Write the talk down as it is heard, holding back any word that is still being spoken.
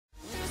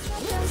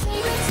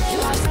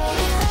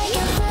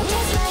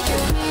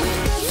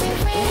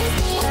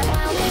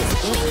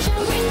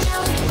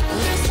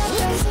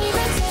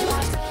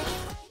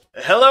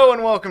Hello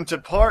and welcome to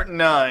part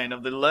 9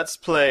 of the Let's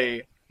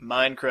Play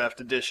Minecraft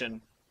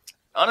Edition.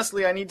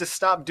 Honestly, I need to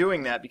stop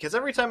doing that because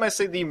every time I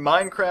say the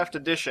Minecraft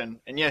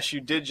Edition, and yes,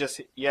 you did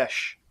just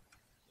yes.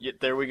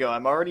 There we go,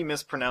 I'm already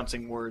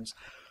mispronouncing words.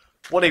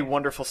 What a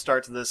wonderful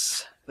start to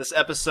this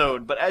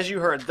episode. But as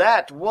you heard,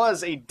 that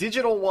was a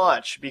digital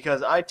watch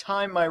because I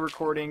time my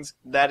recordings.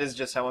 That is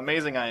just how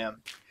amazing I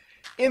am.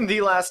 In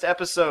the last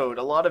episode,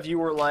 a lot of you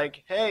were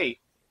like, Hey,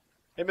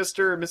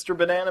 Mr.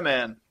 Banana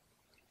Man.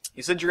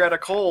 You said you're out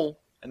of coal,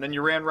 and then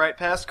you ran right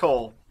past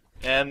coal.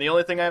 And the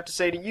only thing I have to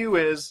say to you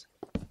is,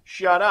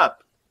 shut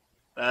up.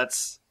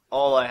 That's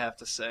all I have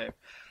to say.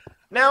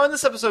 Now, in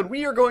this episode,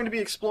 we are going to be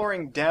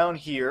exploring down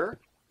here,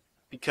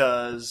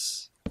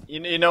 because,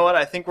 you know what,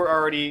 I think we're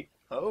already...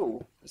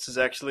 Oh, this is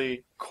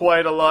actually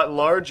quite a lot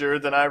larger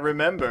than I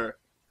remember.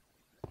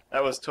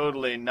 That was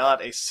totally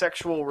not a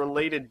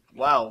sexual-related...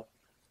 Wow.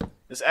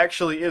 This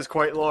actually is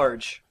quite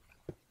large.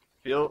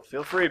 Feel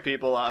free,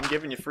 people. I'm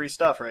giving you free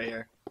stuff right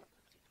here.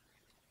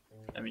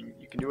 I mean,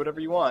 you can do whatever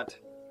you want.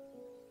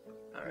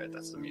 Alright,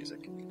 that's the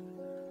music.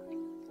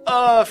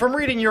 From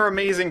reading your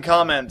amazing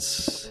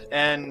comments,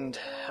 and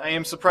I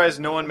am surprised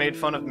no one made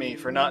fun of me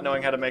for not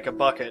knowing how to make a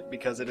bucket,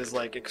 because it is,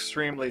 like,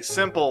 extremely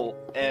simple,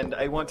 and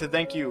I want to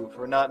thank you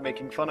for not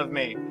making fun of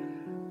me.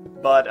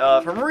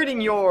 But, from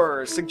reading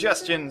your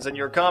suggestions and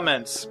your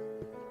comments,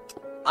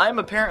 I'm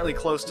apparently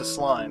close to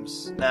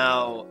slimes.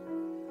 Now,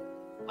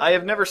 I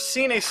have never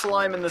seen a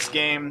slime in this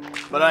game,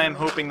 but I am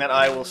hoping that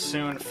I will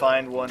soon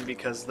find one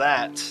because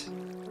that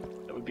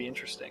would be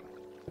interesting.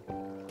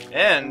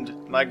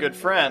 And, my good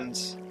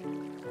friends,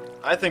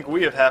 I think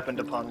we have happened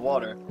upon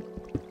water.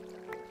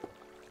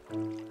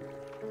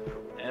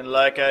 And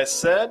like I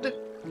said,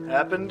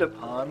 happened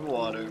upon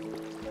water.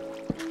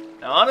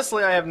 Now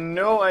honestly, I have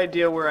no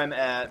idea where I'm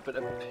at, but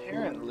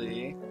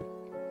apparently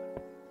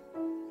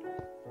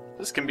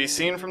this can be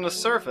seen from the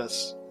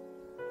surface.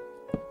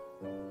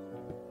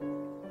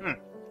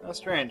 How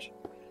strange.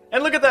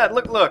 And look at that!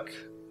 Look!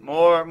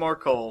 More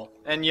coal.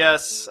 And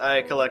yes,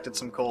 I collected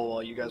some coal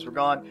while you guys were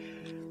gone.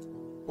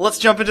 Let's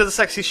jump into the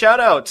sexy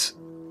shoutouts!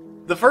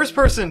 The first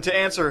person to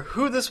answer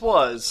who this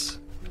was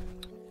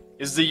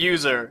is the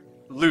user,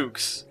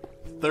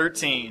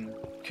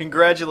 Lukes13.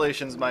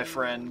 Congratulations, my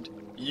friend.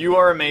 You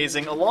are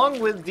amazing, along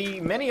with the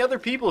many other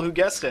people who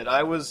guessed it.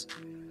 I was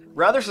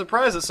rather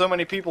surprised that so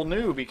many people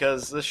knew,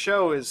 because this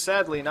show is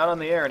sadly not on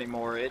the air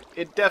anymore.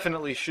 It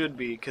definitely should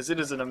be, because it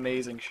is an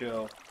amazing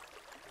show.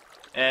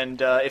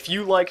 And if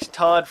you liked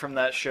Todd from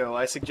that show,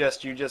 I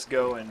suggest you just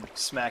go and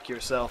smack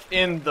yourself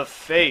in the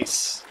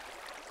face.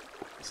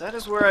 Because that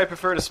is where I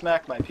prefer to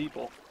smack my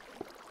people.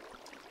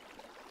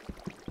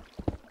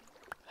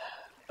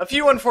 A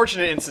few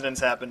unfortunate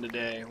incidents happened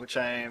today, which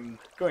I am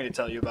going to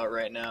tell you about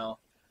right now.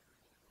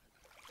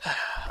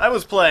 I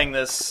was playing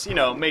this,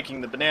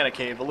 making the banana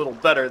cave a little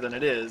better than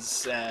it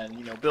is,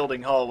 and,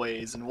 building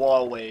hallways and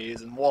wallways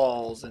and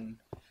walls and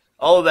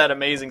all of that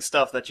amazing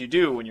stuff that you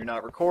do when you're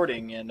not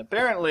recording. And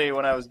apparently,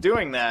 when I was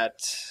doing that,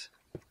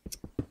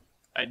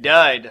 I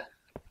died,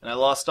 and I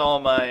lost all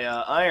my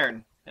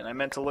iron, and I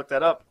meant to look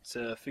that up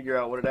to figure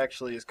out what it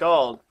actually is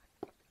called.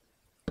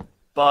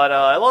 But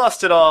I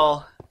lost it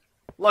all.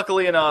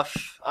 Luckily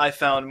enough, I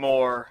found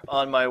more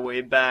on my way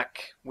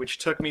back, which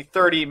took me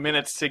 30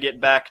 minutes to get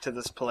back to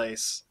this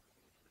place.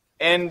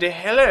 And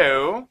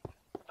hello,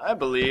 I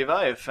believe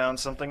I have found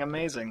something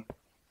amazing.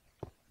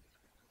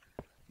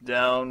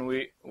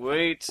 Wait,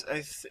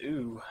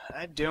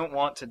 I don't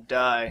want to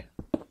die.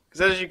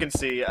 Because as you can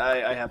see,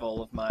 I have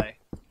all of my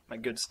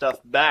good stuff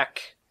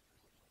back.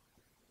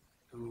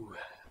 Ooh,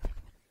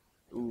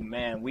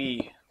 man,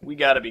 we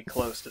gotta be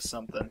close to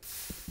something.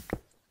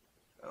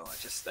 Oh,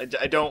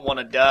 I don't want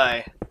to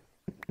die.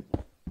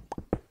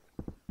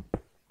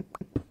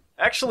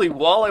 Actually,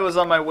 while I was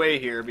on my way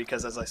here,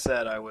 because as I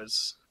said, I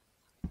was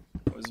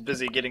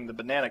busy getting the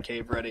banana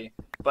cave ready.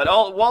 But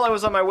while I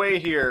was on my way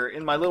here,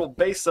 in my little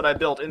base that I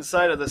built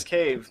inside of this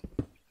cave,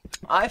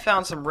 I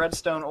found some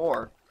redstone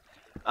ore.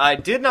 I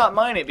did not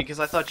mine it because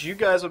I thought you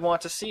guys would want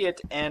to see it,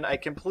 and I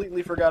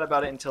completely forgot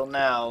about it until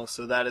now,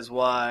 so that is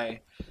why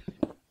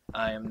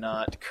I am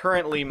not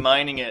currently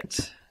mining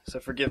it. So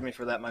forgive me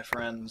for that, my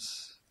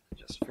friends.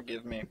 Just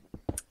forgive me.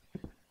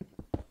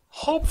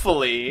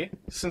 Hopefully,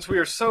 since we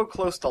are so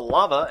close to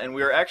lava, and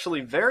we are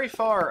actually very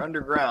far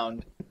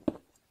underground,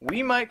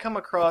 we might come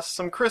across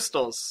some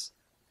crystals.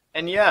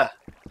 And yeah,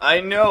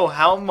 I know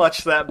how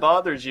much that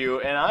bothers you,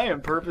 and I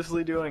am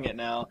purposely doing it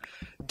now.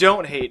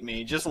 Don't hate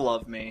me, just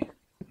love me.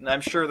 And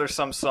I'm sure there's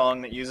some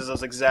song that uses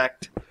those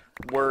exact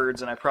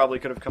words, and I probably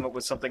could have come up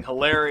with something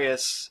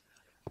hilarious.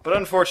 But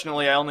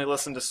unfortunately, I only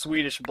listen to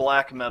Swedish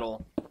black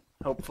metal.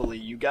 Hopefully,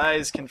 you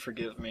guys can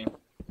forgive me.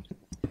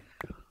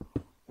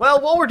 Well,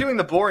 while we're doing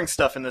the boring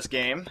stuff in this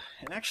game,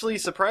 and actually,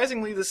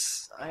 surprisingly,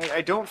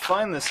 I don't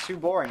find this too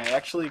boring. I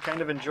actually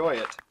kind of enjoy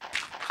it,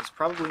 which is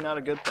probably not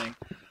a good thing.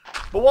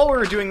 But while we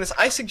were doing this,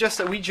 I suggest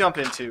that we jump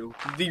into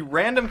the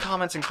random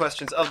comments and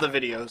questions of the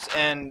videos,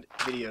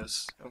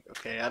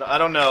 Okay, I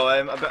don't know.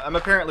 I'm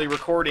apparently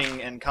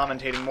recording and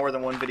commentating more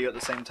than one video at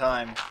the same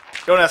time.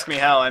 Don't ask me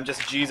how, I'm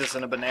just Jesus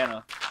and a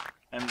banana.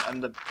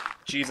 I'm the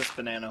Jesus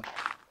banana.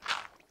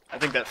 I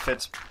think that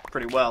fits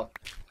pretty well.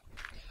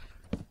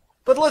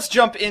 But let's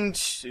jump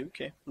into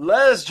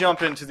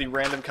the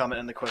random comment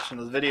and the question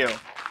of the video.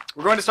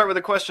 We're going to start with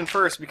the question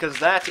first because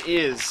that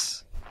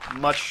is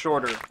much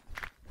shorter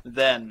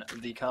than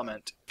the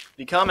comment.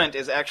 The comment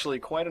is actually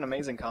quite an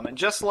amazing comment,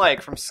 just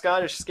like from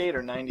Scottish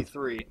Skater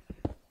 93.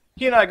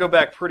 He and I go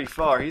back pretty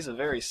far. He's a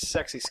very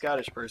sexy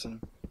Scottish person.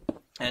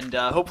 And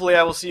hopefully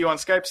I will see you on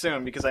Skype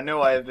soon because I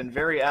know I have been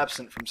very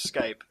absent from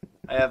Skype.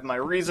 I have my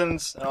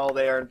reasons, and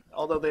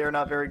although they are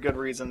not very good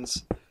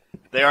reasons,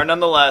 they are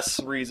nonetheless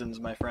reasons,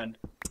 my friend.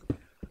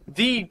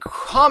 The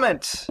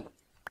comment...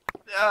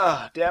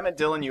 damn it,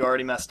 Dylan, you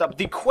already messed up.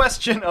 The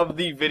question of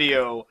the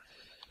video...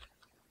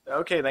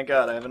 Okay, thank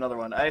God, I have another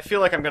one. I feel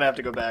like I'm going to have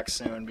to go back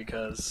soon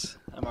because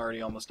I'm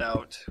already almost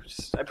out.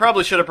 I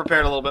probably should have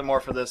prepared a little bit more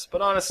for this,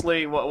 but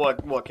honestly,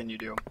 what can you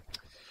do?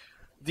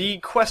 The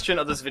question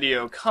of this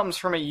video comes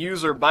from a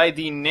user by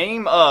the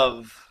name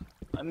of...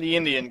 I'm the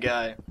Indian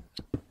guy.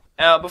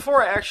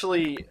 Before I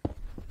actually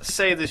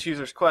say this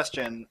user's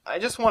question, I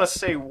just want to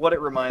say what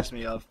it reminds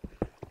me of.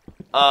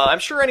 I'm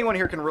sure anyone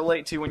here can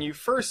relate to when you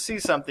first see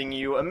something,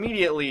 you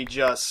immediately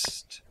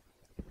just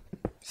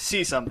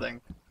see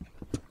something.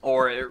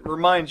 Or it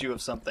reminds you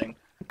of something.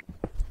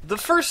 The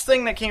first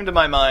thing that came to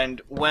my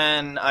mind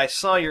when I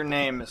saw your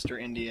name, Mr.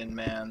 Indian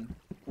Man,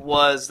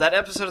 was that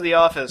episode of The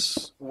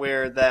Office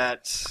where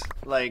that,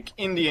 like,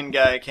 Indian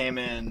guy came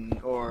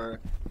in, or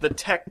the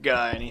tech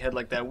guy, and he had,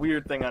 like, that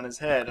weird thing on his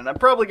head. And I'm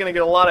probably going to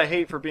get a lot of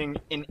hate for being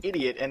an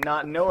idiot and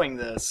not knowing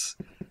this.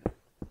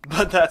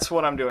 But that's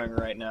what I'm doing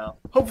right now.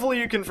 Hopefully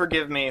you can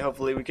forgive me,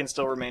 hopefully we can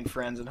still remain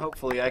friends, and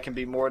hopefully I can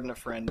be more than a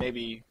friend,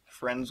 maybe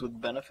friends with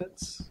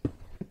benefits?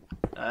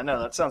 I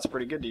know, that sounds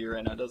pretty good to you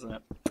right now, doesn't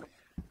it?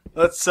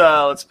 Let's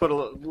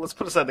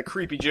put aside the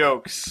creepy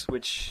jokes,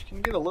 which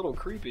can get a little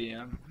creepy.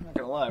 I'm not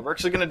gonna lie. We're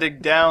actually gonna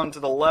dig down to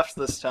the left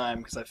this time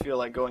because I feel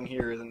like going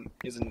here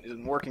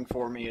isn't working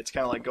for me. It's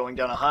kind of like going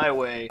down a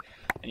highway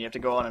and you have to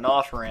go on an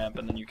off ramp,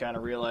 and then you kind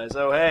of realize,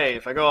 oh hey,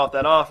 if I go off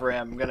that off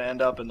ramp, I'm gonna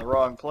end up in the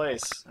wrong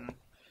place. And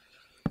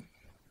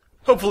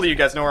hopefully you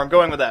guys know where I'm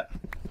going with that.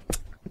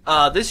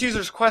 This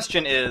user's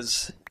question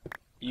is,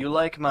 you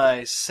like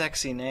my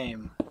sexy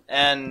name?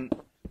 And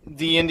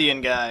the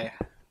Indian guy,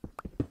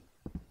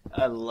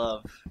 I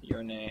love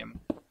your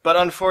name. But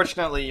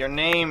unfortunately, your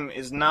name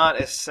is not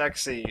as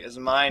sexy as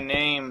my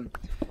name.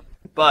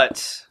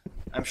 But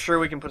I'm sure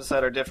we can put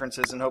aside our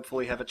differences and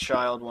hopefully have a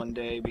child one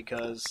day,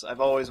 because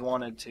I've always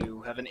wanted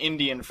to have an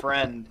Indian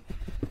friend.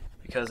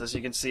 Because as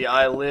you can see,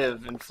 I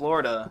live in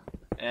Florida.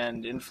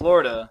 And in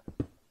Florida,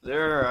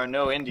 there are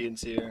no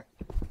Indians here.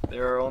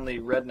 There are only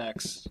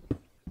rednecks.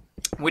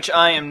 Which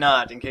I am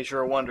not, in case you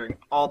were wondering.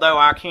 Although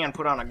I can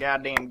put on a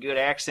goddamn good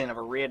accent of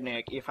a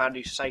redneck if I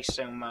do say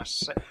so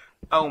myself.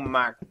 Oh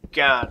my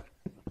god.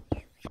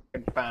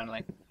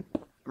 Finally.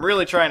 I'm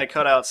really trying to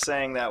cut out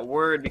saying that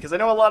word because I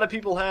know a lot of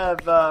people have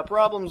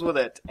problems with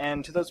it.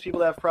 And to those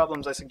people that have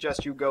problems, I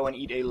suggest you go and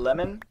eat a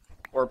lemon.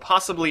 Or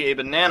possibly a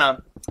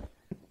banana.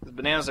 Because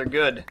bananas are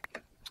good.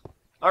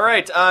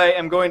 Alright, I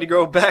am going to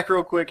go back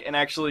real quick and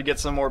actually get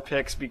some more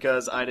picks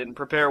because I didn't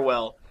prepare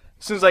well.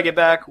 As soon as I get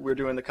back, we're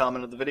doing the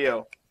comment of the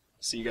video.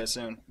 See you guys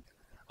soon.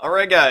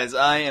 Alright guys,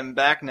 I am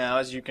back now.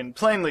 As you can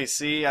plainly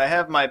see, I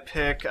have my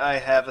pick. I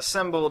have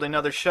assembled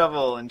another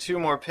shovel and 2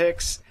 more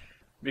picks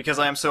because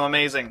I am so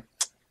amazing.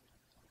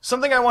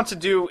 Something I want to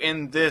do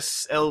in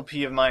this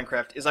LP of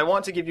Minecraft is I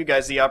want to give you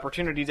guys the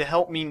opportunity to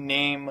help me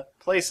name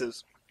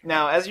places.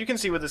 Now, as you can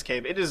see with this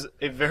cave, it is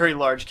a very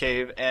large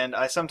cave and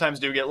I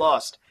sometimes do get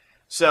lost.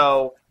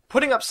 So,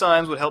 putting up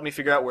signs would help me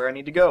figure out where I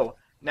need to go.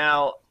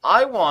 Now,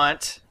 I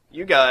want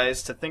you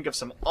guys to think of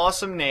some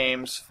awesome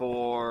names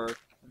for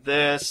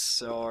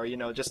this, or, you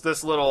know, just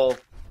this little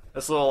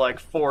like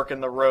fork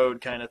in the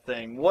road kind of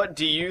thing. What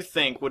do you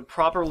think would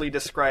properly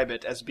describe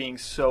it as being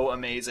so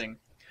amazing?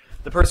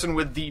 The person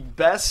with the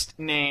best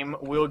name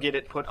will get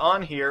it put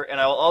on here, and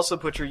I will also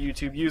put your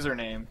YouTube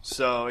username.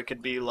 So it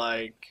could be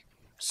like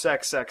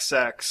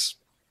sexxx,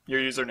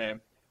 your username.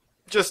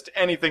 Just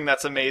anything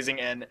that's amazing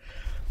and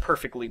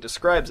perfectly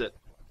describes it.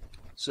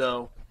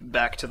 So,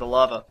 back to the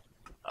lava.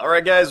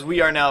 Alright guys,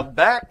 we are now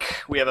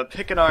back. We have a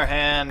pick in our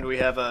hand. We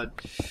have a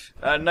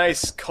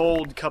nice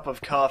cold cup of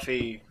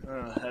coffee.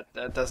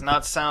 That does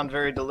not sound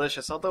very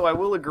delicious, although I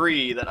will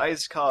agree that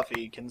iced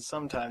coffee can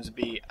sometimes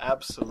be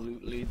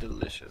absolutely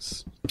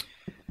delicious.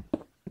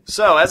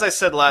 So, as I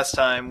said last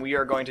time, we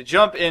are going to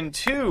jump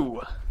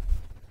into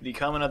the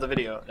comment of the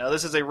video. Now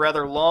this is a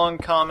rather long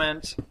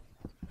comment.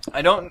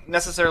 I don't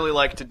necessarily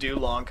like to do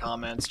long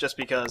comments just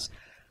because,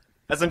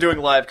 as I'm doing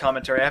live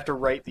commentary, I have to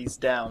write these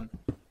down.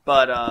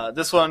 But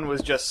this one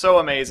was just so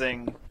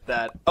amazing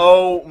that,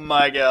 oh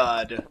my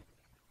god,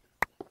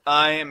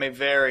 I am a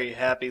very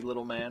happy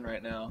little man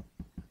right now.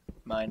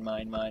 Mine.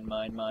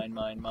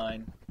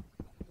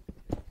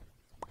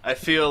 I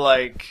feel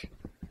like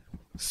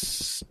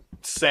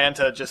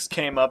Santa just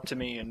came up to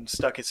me and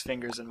stuck his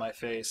fingers in my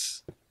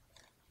face.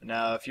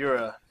 Now, if you're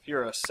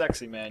a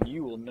sexy man,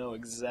 you will know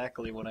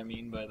exactly what I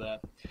mean by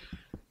that.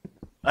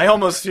 I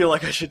almost feel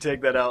like I should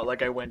take that out,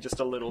 like I went just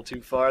a little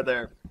too far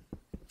there.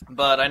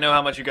 But I know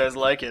how much you guys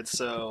like it,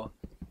 so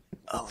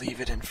I'll leave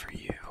it in for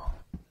you.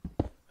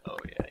 Oh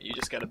yeah, you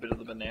just got a bit of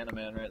the banana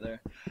man right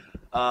there.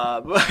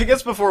 But I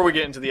guess before we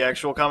get into the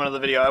actual comment of the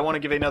video, I want to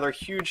give another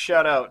huge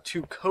shout out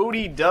to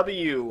Cody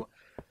W,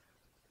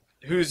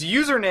 whose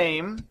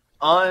username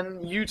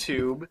on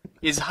YouTube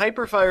is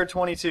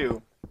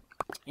Hyperfire22.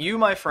 You,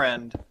 my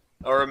friend,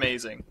 are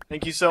amazing.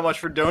 Thank you so much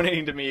for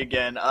donating to me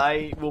again.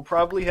 I will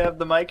probably have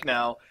the mic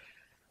now,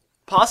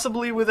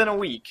 possibly within a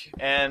week.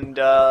 And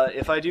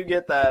if I do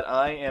get that,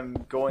 I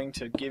am going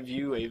to give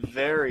you a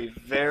very,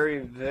 very,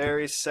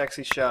 very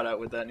sexy shout out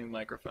with that new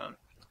microphone.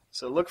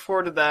 So look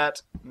forward to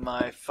that,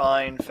 my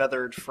fine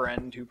feathered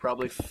friend who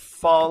probably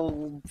frolics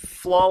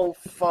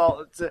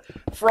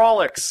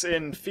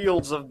in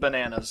fields of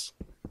bananas.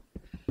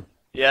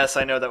 Yes,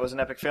 I know that was an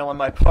epic fail on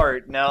my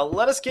part. Now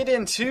let us get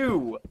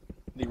into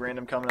the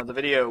random comment of the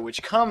video,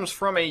 which comes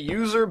from a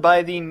user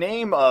by the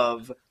name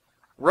of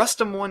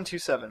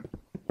Rustum127.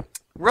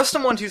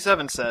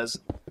 Rustum127 says,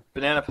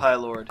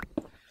 Bananapielord,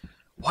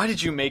 why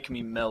did you make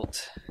me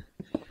melt?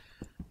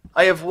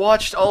 I have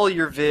watched all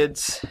your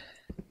vids,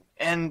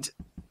 and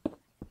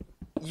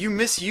you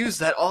misuse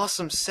that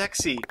awesome,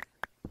 sexy,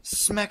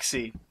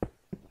 smexy,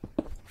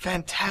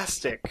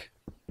 fantastic,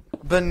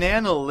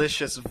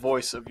 bananalicious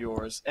voice of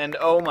yours. And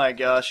oh my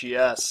gosh,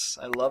 yes,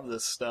 I love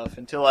this stuff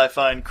until I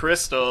find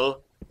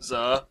crystal.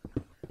 No,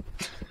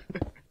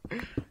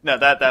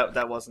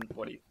 that wasn't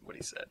what he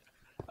said.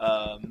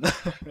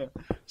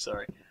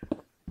 Sorry.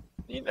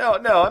 No,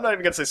 I'm not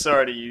even gonna say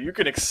sorry to you. You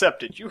can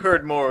accept it. You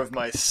heard more of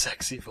my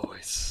sexy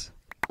voice.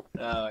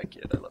 Oh, I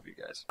kid. I love you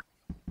guys.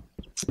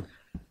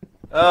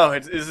 Oh,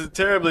 it's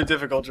terribly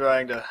difficult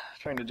trying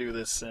to do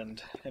this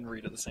and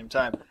read at the same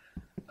time.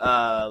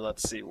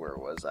 Let's see, where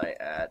was I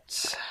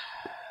at?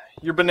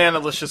 Your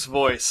bananalicious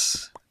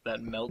voice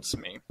that melts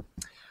me.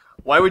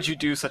 Why would you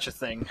do such a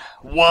thing?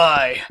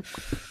 Why?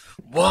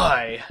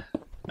 Why?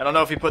 I don't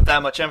know if he put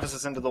that much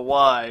emphasis into the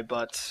why,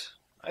 but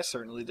I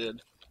certainly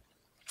did.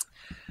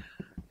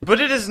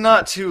 But it is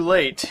not too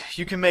late.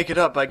 You can make it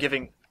up by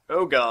giving...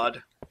 Oh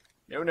God.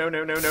 No, no,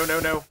 no, no, no, no,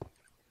 no.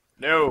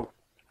 No.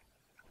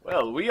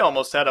 Well, we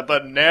almost had a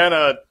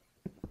banana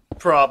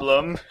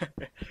problem.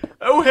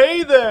 Oh,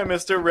 hey there,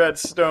 Mr.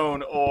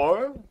 Redstone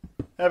Ore.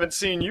 Haven't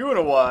seen you in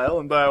a while,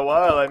 and by a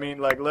while I mean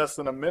like less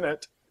than a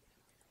minute.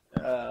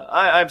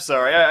 I'm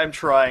sorry, I'm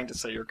trying to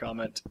say your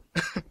comment.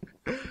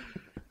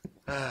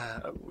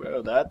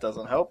 Well, that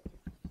doesn't help.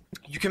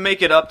 You can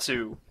make it up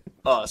to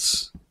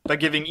us by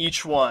giving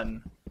each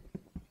one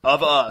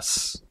of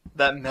us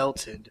that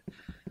melted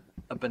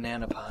a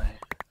banana pie.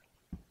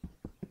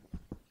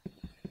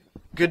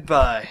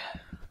 Goodbye,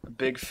 a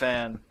big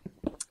fan.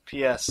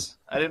 P.S.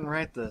 I didn't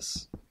write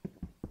this.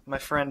 My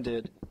friend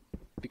did,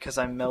 because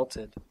I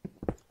melted.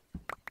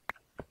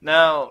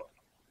 Now,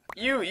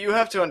 you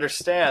have to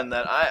understand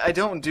that I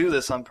don't do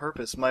this on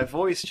purpose. My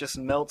voice just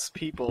melts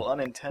people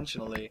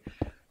unintentionally.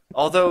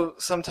 Although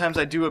sometimes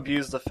I do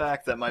abuse the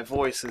fact that my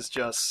voice is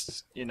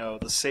just, you know,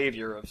 the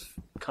savior of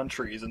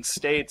countries and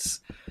states.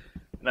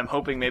 And I'm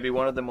hoping maybe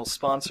one of them will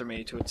sponsor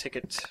me to a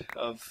ticket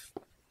of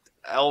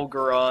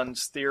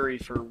Algeron's Theory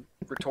for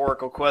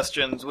Rhetorical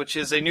Questions, which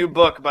is a new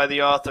book by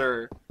the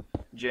author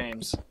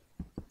James.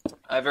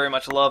 I very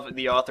much love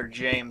the author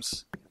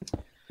James.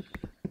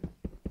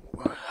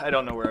 I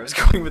don't know where I was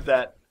going with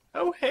that.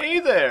 Oh, hey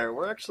there!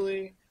 We're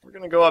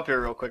gonna go up here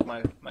real quick,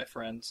 my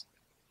friends.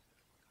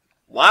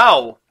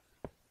 Wow!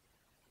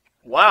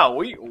 Wow,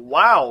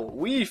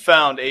 we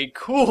found a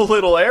cool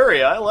little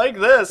area. I like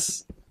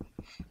this.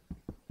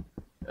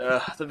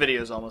 The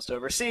video's almost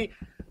over. See,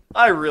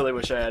 I really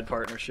wish I had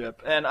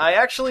partnership, and I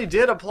actually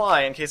did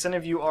apply, in case any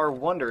of you are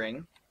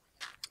wondering.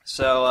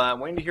 So I'm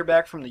waiting to hear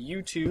back from the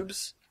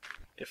YouTubes.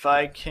 If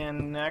I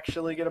can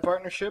actually get a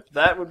partnership,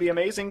 that would be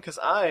amazing, because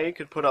I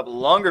could put up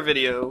longer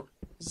videos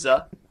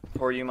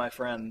for you, my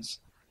friends.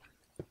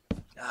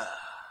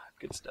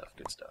 Good stuff,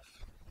 good stuff.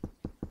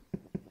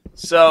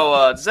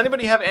 So, does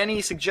anybody have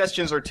any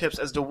suggestions or tips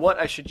as to what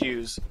I should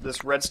use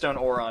this redstone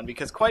ore on?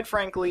 Because, quite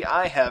frankly,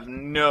 I have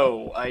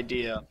no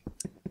idea.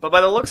 But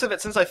by the looks of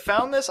it, since I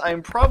found this,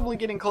 I'm probably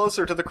getting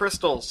closer to the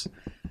crystals.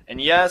 And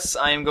yes,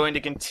 I am going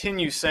to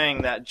continue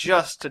saying that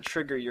just to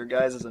trigger your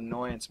guys'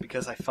 annoyance,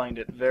 because I find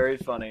it very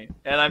funny.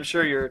 And I'm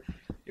sure you're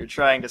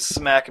trying to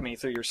smack me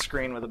through your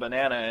screen with a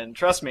banana, and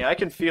trust me, I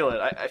can feel it.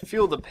 I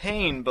feel the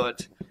pain,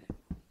 but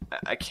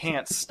I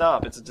can't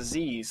stop. It's a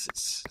disease.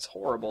 It's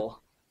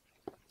horrible.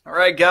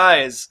 Alright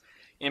guys,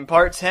 in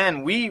part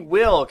 10, we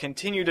will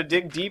continue to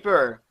dig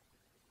deeper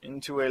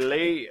into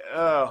a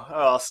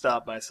I'll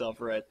stop myself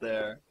right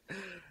there.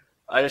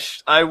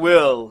 I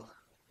will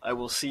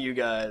see you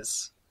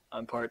guys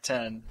on part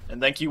 10. And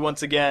thank you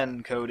once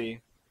again,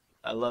 Cody.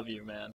 I love you, man.